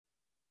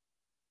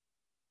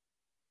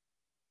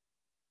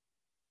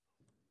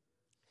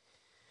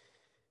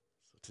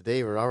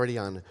Today we're already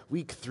on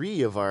week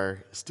 3 of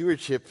our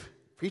stewardship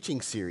preaching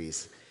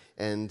series.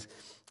 And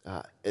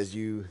as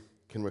you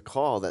can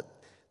recall, that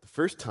the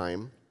first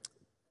time,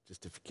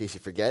 just in case you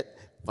forget,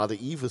 Father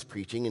Eve was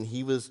preaching, and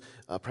he was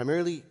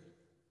primarily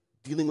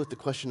dealing with the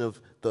question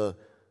of the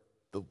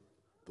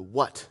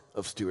what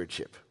of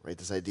stewardship, right?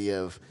 This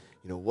idea of,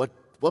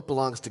 what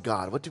belongs to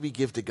God? What do we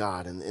give to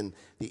God? And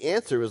the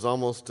answer was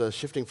almost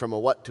shifting from a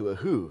what to a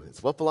who.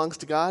 It's what belongs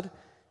to God?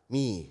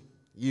 Me,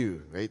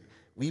 you, right?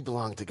 We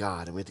belong to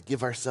God, and we have to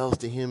give ourselves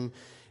to Him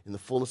in the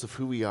fullness of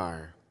who we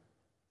are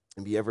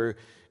and be ever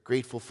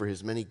grateful for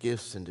His many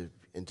gifts and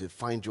to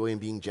find joy in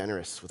being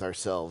generous with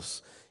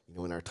ourselves,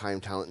 in our time,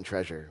 talent, and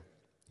treasure.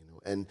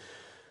 And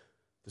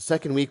the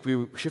second week,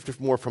 we shifted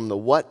more from the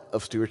what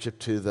of stewardship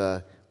to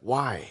the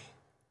why.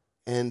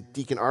 And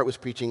Deacon Art was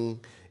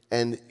preaching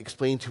and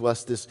explained to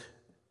us this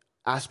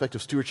aspect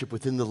of stewardship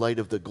within the light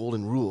of the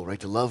golden rule, right?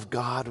 To love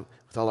God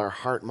with all our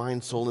heart,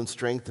 mind, soul, and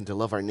strength, and to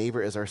love our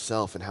neighbor as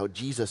ourselves, and how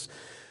Jesus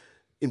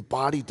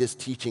embodied this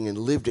teaching and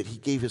lived it. He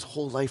gave His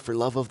whole life for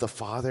love of the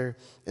Father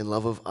and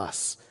love of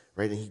us,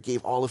 right? And He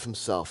gave all of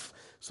Himself.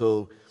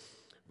 So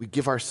we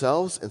give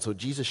ourselves, and so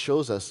Jesus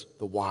shows us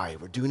the why.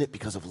 We're doing it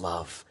because of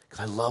love, because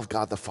I love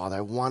God the Father.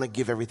 I want to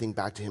give everything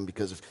back to Him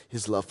because of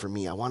His love for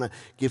me. I want to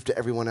give to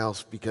everyone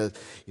else because,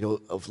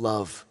 of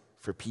love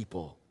for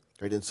people.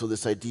 Right? And so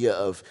this idea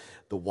of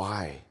the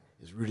why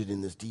is rooted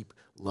in this deep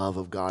love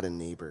of God and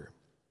neighbor.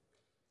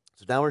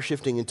 So now we're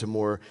shifting into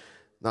more,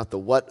 not the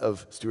what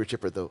of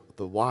stewardship or the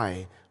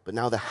why, but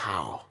now the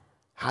how.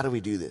 How do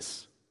we do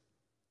this?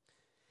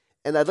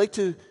 And I'd like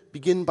to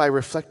begin by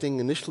reflecting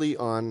initially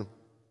on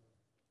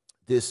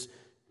this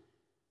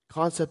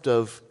concept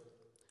of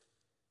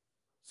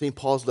St.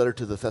 Paul's letter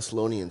to the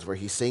Thessalonians, where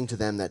he's saying to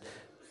them that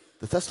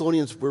the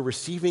Thessalonians were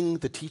receiving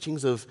the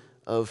teachings of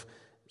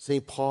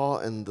St. Paul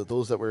and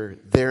those that were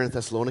there in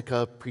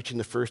Thessalonica preaching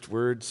the first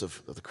words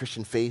of the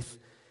Christian faith.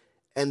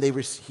 And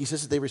he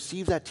says that they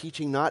received that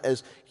teaching not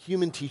as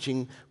human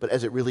teaching, but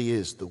as it really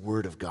is, the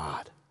Word of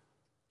God.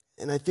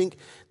 And I think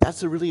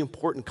that's a really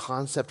important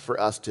concept for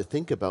us to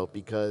think about,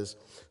 because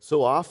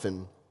so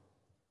often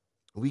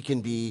we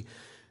can be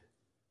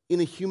in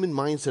a human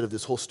mindset of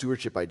this whole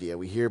stewardship idea.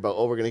 We hear about,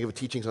 we're going to give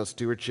teachings on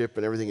stewardship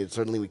and everything, and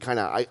suddenly we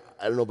I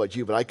don't know about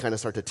you, but I kind of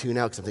start to tune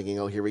out because I'm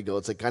thinking, here we go.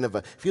 It's like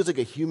feels like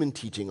a human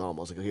teaching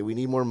almost. Like, okay, we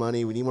need more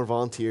money, we need more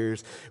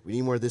volunteers, we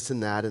need more this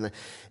and that. And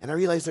I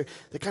realize there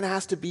kind of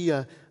has to be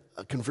a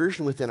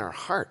conversion within our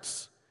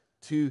hearts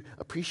to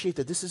appreciate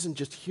that this isn't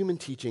just human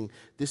teaching,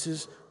 this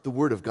is the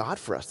Word of God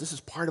for us. This is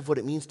part of what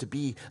it means to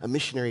be a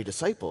missionary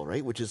disciple,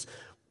 right? Which is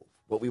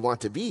what we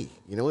want to be,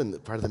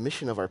 and part of the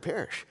mission of our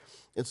parish.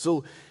 And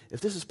so if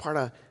this is part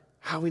of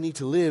how we need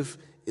to live,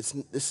 it's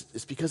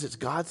because it's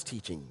God's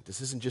teaching.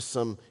 This isn't just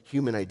some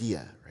human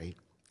idea, right?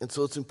 And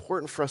so it's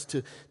important for us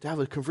to have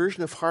a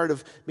conversion of heart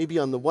of maybe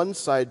on the one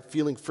side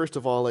feeling, first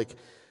of all, like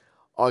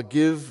I'll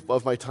give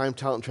of my time,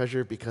 talent, and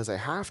treasure because I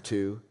have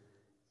to,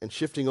 and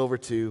shifting over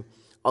to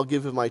I'll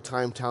give of my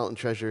time, talent, and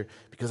treasure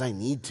because I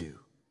need to.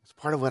 It's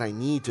part of what I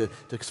need to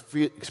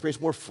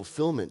experience more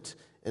fulfillment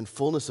and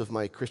fullness of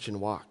my Christian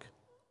walk.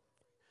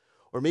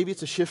 Or maybe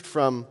it's a shift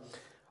from,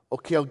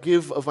 okay, I'll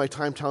give of my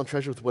time, talent,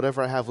 treasure with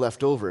whatever I have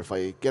left over. If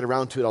I get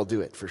around to it, I'll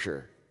do it for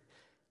sure.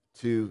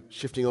 To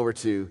shifting over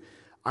to,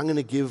 I'm going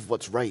to give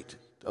what's right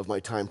of my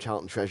time,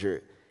 talent, and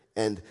treasure.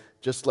 And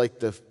just like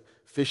the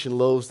fish and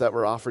loaves that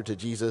were offered to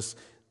Jesus,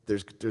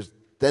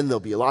 then there'll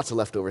be lots of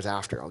leftovers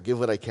after. I'll give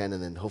what I can,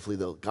 and then hopefully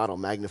God will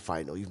magnify it,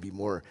 and there'll even be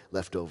more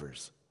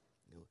leftovers.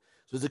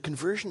 So there's a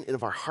conversion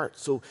of our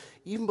hearts. So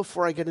even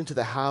before I get into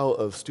the how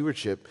of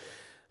stewardship,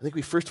 I think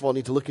we first of all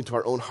need to look into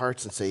our own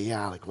hearts and say,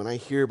 like when I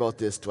hear about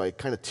this, do I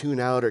kind of tune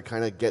out or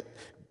kind of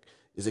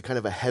is it kind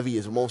of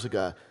is it almost like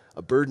a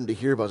burden to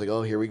hear about? It's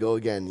like, here we go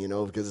again,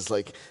 because it's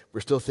like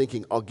we're still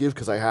thinking, I'll give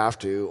because I have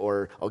to,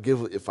 or I'll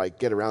give if I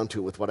get around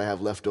to it with what I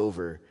have left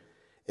over.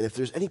 And if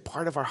there's any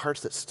part of our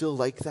hearts that's still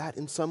like that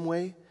in some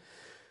way,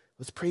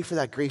 let's pray for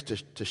that grace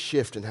to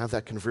shift and have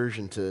that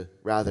conversion to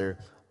rather,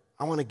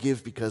 I want to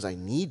give because I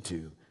need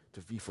to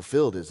be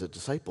fulfilled as a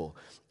disciple.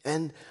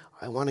 And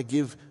I want to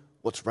give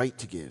what's right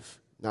to give,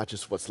 not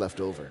just what's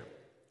left over.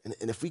 And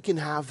if we can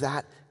have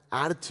that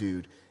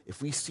attitude,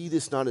 if we see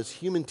this not as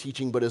human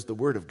teaching but as the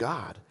Word of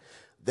God,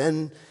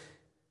 then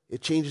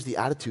it changes the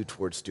attitude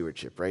towards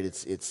stewardship, right?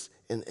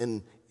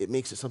 And it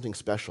makes it something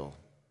special.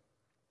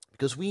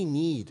 Because we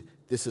need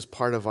this as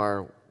part of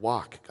our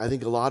walk. I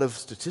think a lot of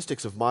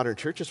statistics of modern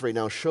churches right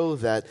now show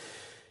that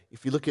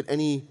if you look at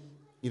any,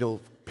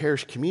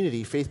 parish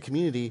community, faith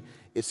community,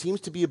 it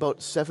seems to be about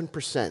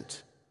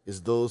 7%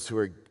 is those who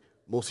are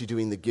mostly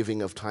doing the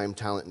giving of time,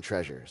 talent, and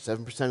treasure.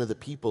 7% of the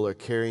people are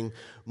carrying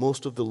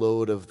most of the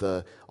load of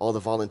all the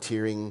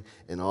volunteering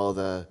and all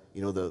the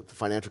the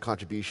financial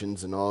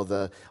contributions and all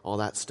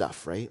that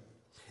stuff, right?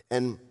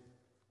 And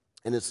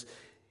it's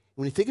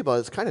when you think about it,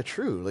 it's kind of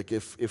true. Like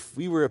if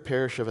we were a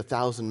parish of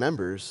 1,000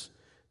 members,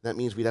 that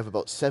means we'd have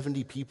about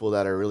 70 people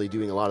that are really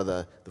doing a lot of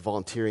the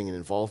volunteering and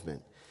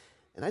involvement.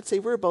 And I'd say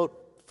we're about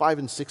 500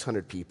 and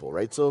 600 people,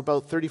 right? So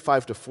about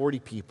 35 to 40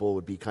 people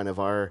would be kind of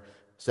our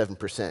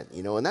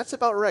 7%, and that's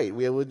about right.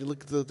 We would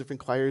look at the different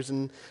choirs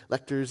and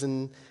lectors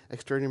and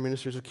extraordinary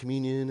ministers of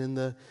communion and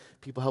the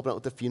people helping out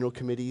with the funeral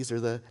committees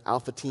or the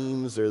alpha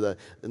teams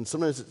and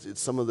sometimes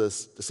it's some of the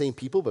same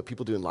people, but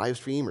people doing live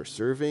stream or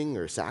serving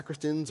or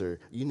sacristans or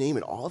you name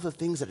it, all the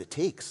things that it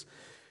takes.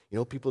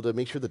 People to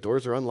make sure the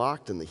doors are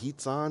unlocked and the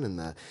heat's on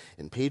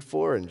and paid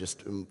for and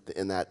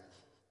that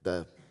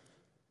the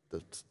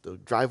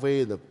driveway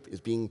is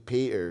being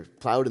paid or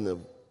plowed in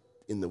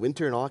the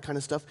winter and all that kind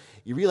of stuff.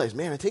 You realize,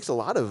 man, it takes a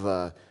lot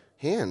of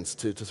hands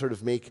to sort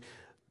of make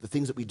the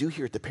things that we do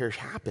here at the parish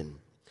happen.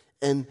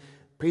 And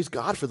praise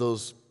God for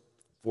those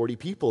 40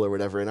 people or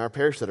whatever in our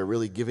parish that are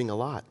really giving a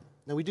lot.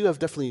 Now, we do have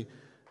definitely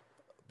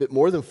a bit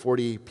more than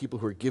 40 people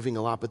who are giving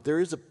a lot, but there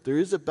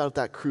is about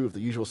that crew of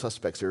the usual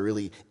suspects who are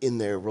really in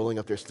there, rolling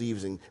up their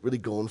sleeves and really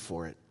going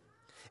for it.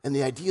 And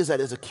the idea is that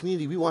as a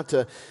community, we want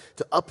to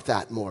up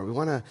that more. We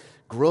want to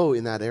grow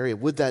in that area.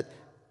 Would that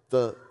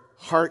the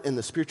heart and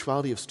the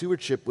spirituality of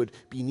stewardship would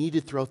be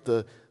needed throughout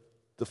the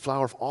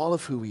flower of all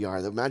of who we are.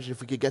 Imagine if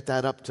we could get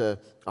that up to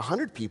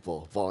 100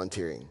 people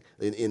volunteering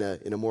in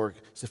a more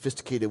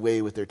sophisticated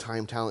way with their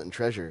time, talent, and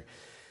treasure.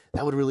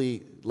 That would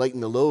really lighten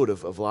the load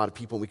of a lot of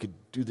people, and we could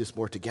do this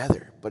more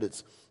together.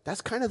 But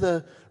that's kind of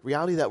the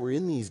reality that we're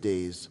in these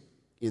days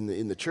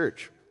in the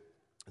church.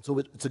 And so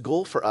it's a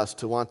goal for us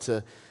to want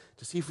to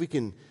see if we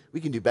can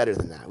do better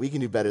than that. We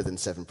can do better than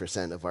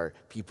 7% of our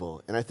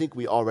people. And I think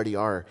we already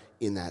are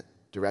in that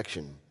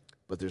direction.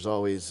 But there's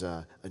always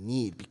a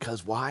need.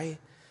 Because why?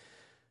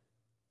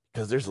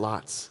 Because there's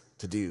lots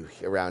to do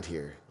around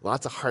here.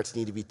 Lots of hearts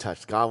need to be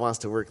touched. God wants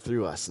to work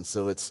through us. And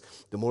so it's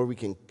the more we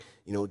can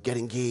get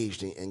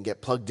engaged and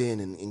get plugged in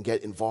and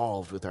get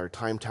involved with our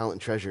time, talent,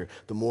 and treasure,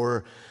 the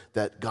more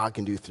that God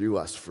can do through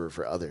us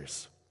for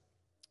others.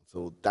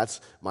 So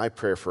that's my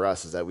prayer for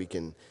us, is that we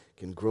can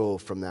grow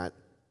from that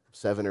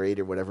 7 or 8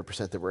 or whatever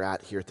percent that we're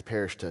at here at the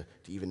parish to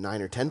even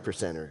 9 or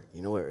 10%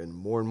 or and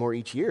more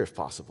each year if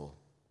possible.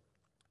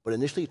 But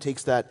initially it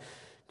takes that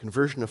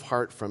conversion of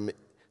heart from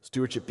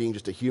stewardship being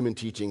just a human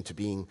teaching to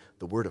being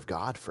the Word of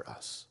God for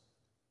us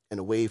and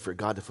a way for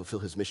God to fulfill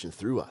His mission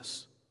through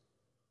us.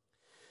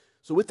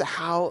 So with the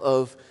how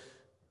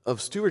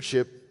of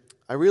stewardship,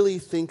 I really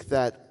think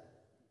that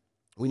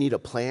we need a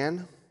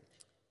plan.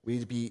 We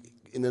need to be,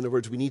 in other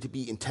words, we need to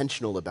be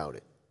intentional about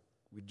it.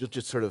 We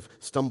just sort of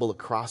stumble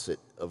across it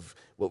of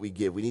what we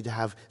give. We need to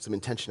have some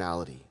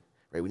intentionality,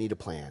 right? We need a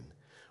plan.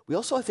 We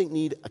also, I think,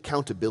 need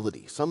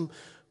accountability. Some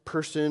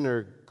person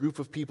or group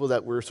of people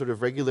that we're sort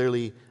of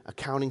regularly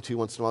accounting to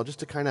once in a while, just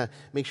to kind of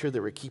make sure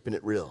that we're keeping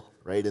it real,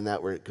 right? And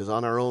that because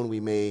on our own we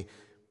may,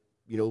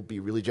 be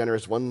really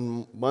generous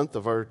one month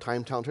of our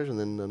time, talent, treasure, and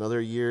then another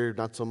year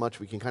not so much.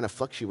 We can kind of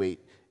fluctuate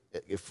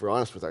if we're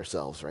honest with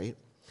ourselves, right?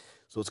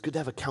 So it's good to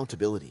have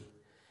accountability.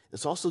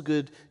 It's also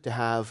good to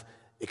have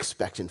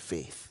expectant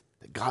faith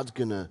that God's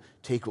going to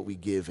take what we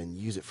give and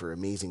use it for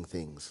amazing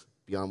things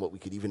beyond what we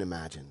could even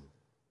imagine.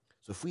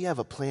 So if we have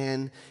a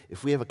plan,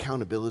 if we have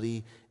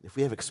accountability, if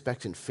we have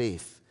expectant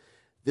faith,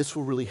 this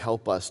will really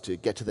help us to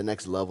get to the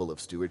next level of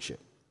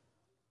stewardship.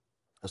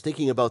 I was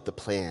thinking about the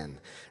plan,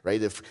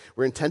 right? If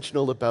we're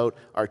intentional about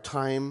our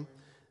time,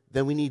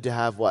 then we need to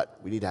have what?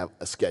 We need to have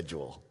a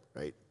schedule,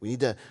 right? We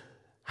need to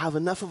have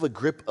enough of a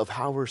grip of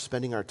how we're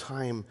spending our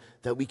time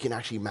that we can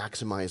actually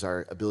maximize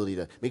our ability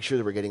to make sure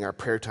that we're getting our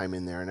prayer time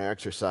in there and our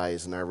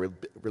exercise and our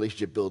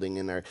relationship building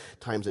and our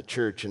times at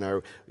church and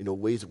our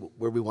ways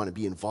where we want to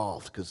be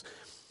involved, because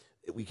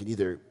we can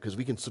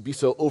be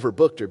so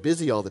overbooked or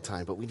busy all the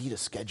time, but we need a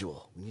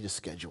schedule. We need a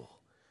schedule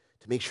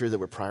to make sure that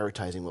we're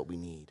prioritizing what we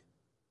need.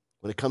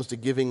 When it comes to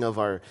giving of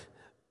our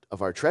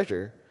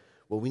treasure,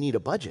 well, we need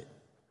a budget,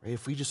 right?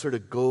 If we just sort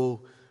of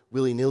go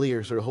willy-nilly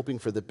or sort of hoping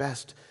for the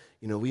best,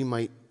 we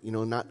might,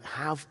 not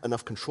have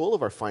enough control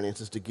of our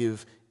finances to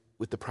give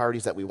with the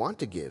priorities that we want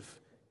to give,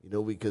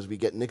 because we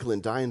get nickel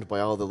and dimed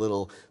by all the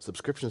little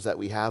subscriptions that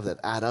we have that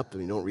add up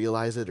and we don't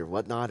realize it or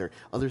whatnot or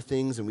other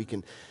things, and we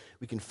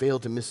can fail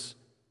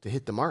to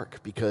hit the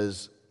mark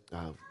because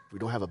we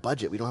don't have a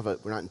budget, we're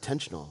not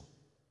intentional.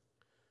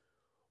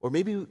 Or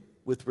maybe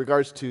with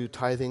regards to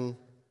tithing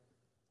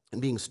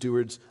and being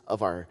stewards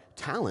of our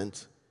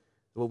talent,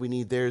 what we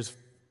need there is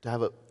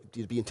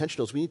to be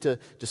intentional. So we need to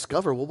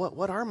discover, well,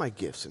 what are my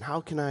gifts and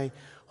how can I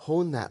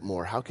hone that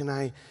more? How can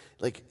I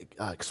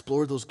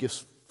explore those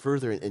gifts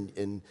further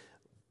and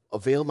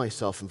avail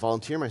myself and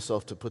volunteer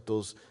myself to put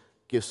those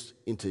gifts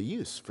into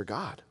use for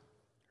God,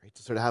 right?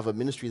 To sort of have a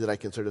ministry that I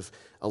can sort of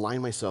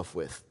align myself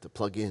with, to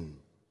plug in.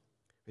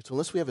 Right? So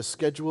unless we have a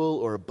schedule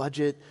or a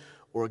budget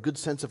or a good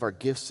sense of our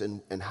gifts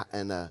and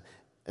a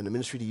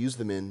ministry to use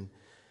them in,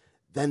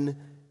 then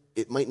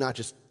it might not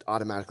just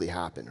automatically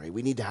happen, right?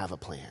 We need to have a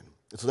plan.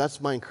 And so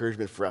that's my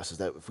encouragement for us, is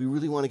that if we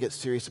really want to get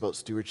serious about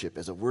stewardship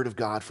as a word of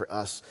God for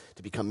us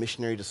to become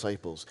missionary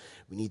disciples,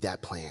 we need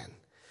that plan.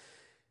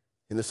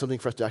 And there's something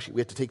for us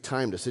we have to take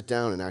time to sit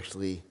down and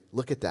actually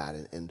look at that.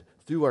 And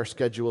through our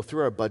schedule,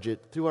 through our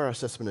budget, through our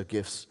assessment of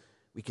gifts,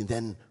 we can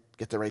then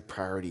get the right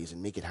priorities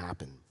and make it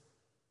happen.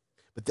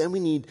 But then we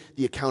need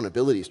the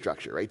accountability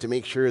structure, right, to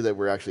make sure that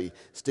we're actually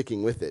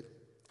sticking with it.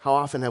 How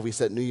often have we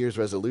set New Year's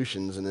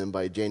resolutions and then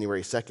by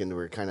January 2nd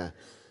we're kind of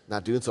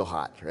not doing so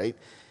hot, right?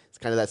 It's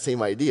kind of that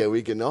same idea.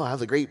 We can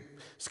have a great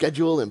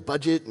schedule and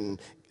budget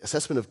and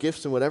assessment of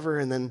gifts and whatever,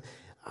 and then,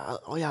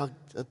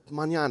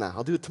 mañana,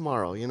 I'll do it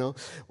tomorrow,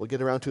 We'll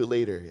get around to it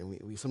later, and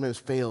we sometimes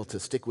fail to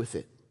stick with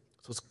it.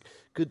 So it's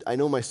good. I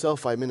know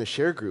myself, I'm in a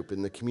share group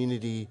in the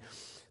community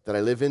that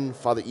I live in.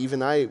 Father Eve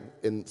and I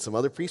and some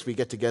other priests, we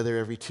get together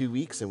every 2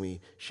 weeks and we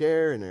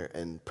share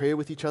and pray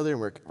with each other, and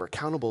we're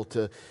accountable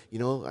to,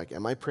 like,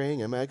 am I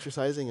praying? Am I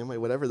exercising? Am I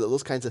whatever?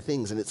 Those kinds of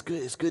things. And it's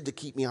good. It's good to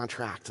keep me on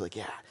track to, like,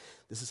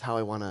 this is how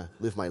I want to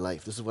live my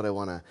life. This is what I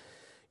want to,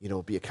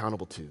 be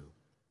accountable to.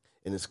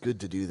 And it's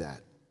good to do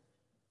that.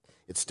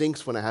 It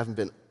stinks when I haven't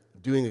been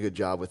doing a good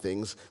job with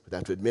things, but I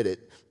have to admit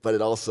it. But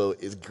it also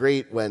is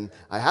great when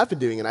I have been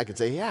doing it and I can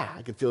say,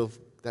 I can feel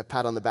that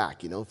pat on the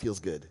back, it feels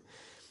good.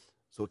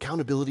 So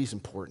accountability is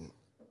important.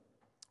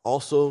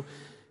 Also,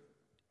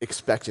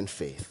 expect in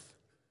faith.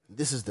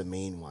 This is the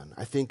main one.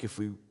 I think if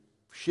we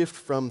shift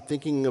from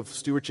thinking of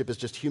stewardship as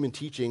just human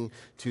teaching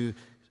to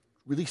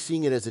really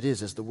seeing it as it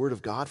is, as the Word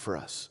of God for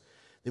us,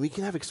 then we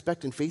can have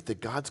expect in faith that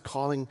God's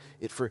calling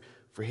it for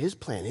His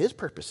plan, His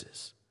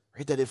purposes,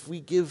 right? That if we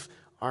give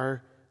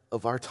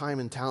of our time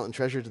and talent and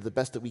treasure to the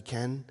best that we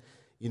can,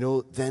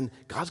 then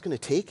God's going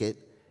to take it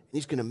and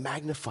He's going to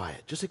magnify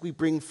it. Just like we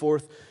bring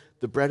forth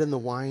the bread and the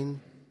wine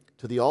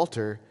to the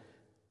altar,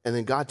 and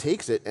then God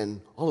takes it,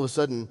 and all of a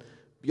sudden,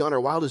 beyond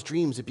our wildest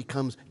dreams, it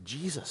becomes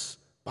Jesus,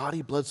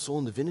 body, blood, soul,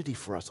 and divinity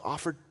for us,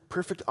 offered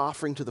perfect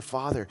offering to the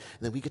Father,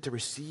 and then we get to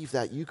receive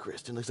that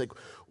Eucharist. And it's like,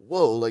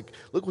 whoa, like,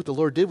 look what the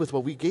Lord did with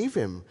what we gave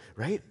Him,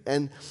 right?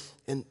 And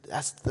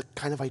that's the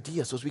kind of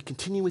idea. So as we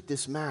continue with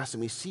this Mass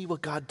and we see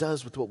what God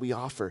does with what we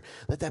offer,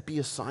 let that be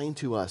a sign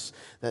to us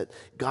that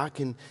God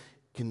can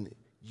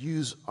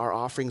use our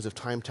offerings of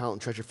time, talent,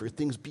 and treasure for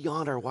things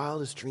beyond our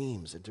wildest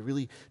dreams, and to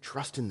really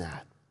trust in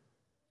that.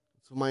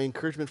 So my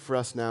encouragement for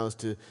us now is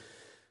to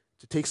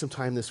take some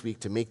time this week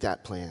to make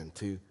that plan,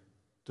 to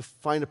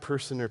find a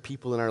person or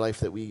people in our life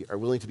that we are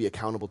willing to be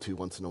accountable to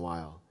once in a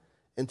while,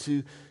 and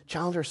to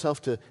challenge ourselves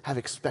to have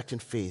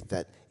expectant faith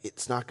that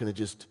it's not going to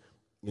just,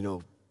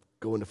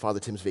 go into Father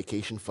Tim's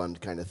vacation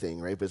fund kind of thing,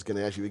 right? But it's going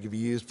to actually be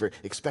used for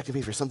expectant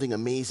faith for something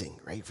amazing,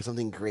 right? For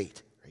something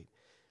great.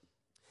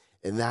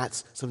 And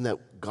that's something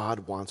that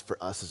God wants for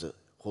us as a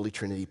Holy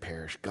Trinity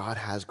parish. God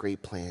has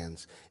great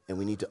plans, and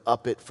we need to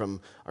up it from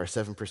our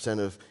 7%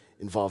 of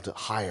involved to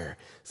higher,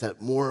 so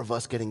that more of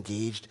us get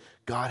engaged.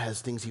 God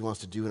has things He wants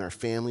to do in our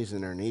families,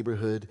 in our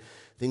neighborhood,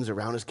 things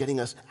around us, getting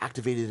us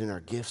activated in our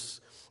gifts.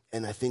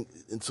 And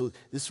so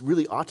this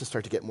really ought to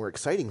start to get more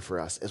exciting for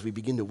us as we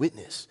begin to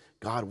witness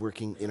God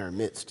working in our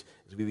midst,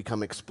 as we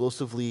become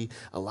explosively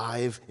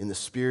alive in the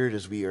Spirit,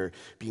 as we are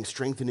being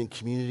strengthened in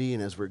community,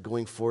 and as we're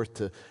going forth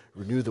to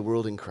renew the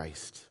world in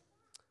Christ.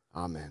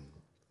 Amen.